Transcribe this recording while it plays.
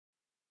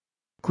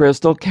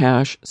crystal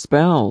cash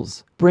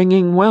spells,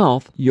 bringing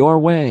wealth your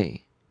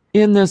way.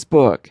 In this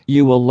book,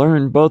 you will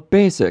learn both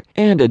basic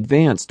and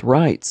advanced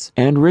rites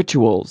and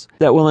rituals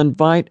that will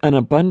invite an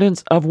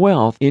abundance of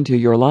wealth into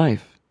your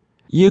life.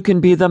 You can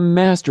be the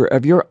master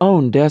of your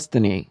own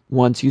destiny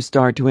once you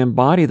start to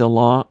embody the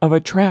law of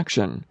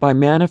attraction by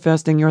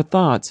manifesting your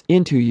thoughts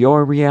into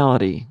your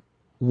reality.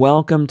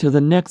 Welcome to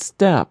the next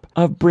step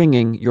of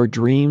bringing your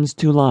dreams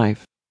to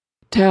life.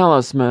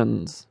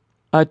 Talismans.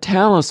 A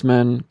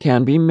talisman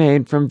can be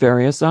made from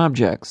various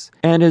objects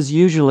and is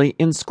usually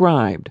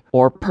inscribed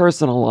or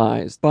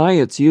personalized by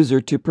its user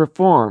to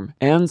perform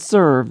and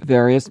serve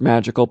various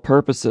magical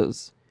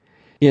purposes.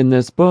 In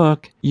this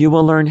book, you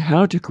will learn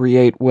how to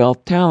create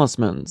wealth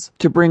talismans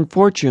to bring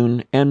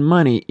fortune and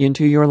money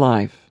into your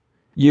life.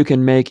 You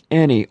can make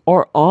any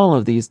or all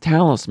of these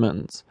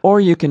talismans,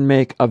 or you can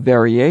make a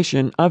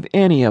variation of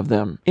any of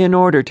them in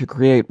order to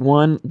create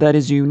one that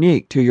is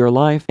unique to your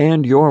life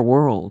and your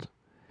world.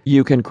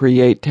 You can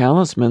create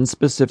talismans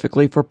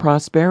specifically for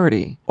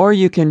prosperity, or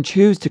you can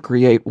choose to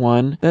create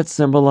one that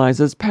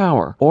symbolizes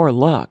power or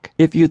luck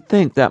if you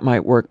think that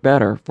might work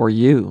better for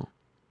you.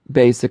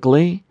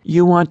 Basically,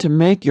 you want to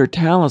make your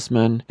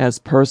talisman as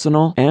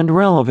personal and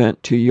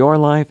relevant to your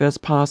life as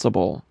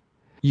possible.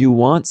 You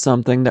want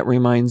something that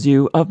reminds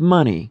you of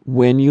money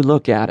when you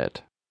look at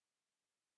it.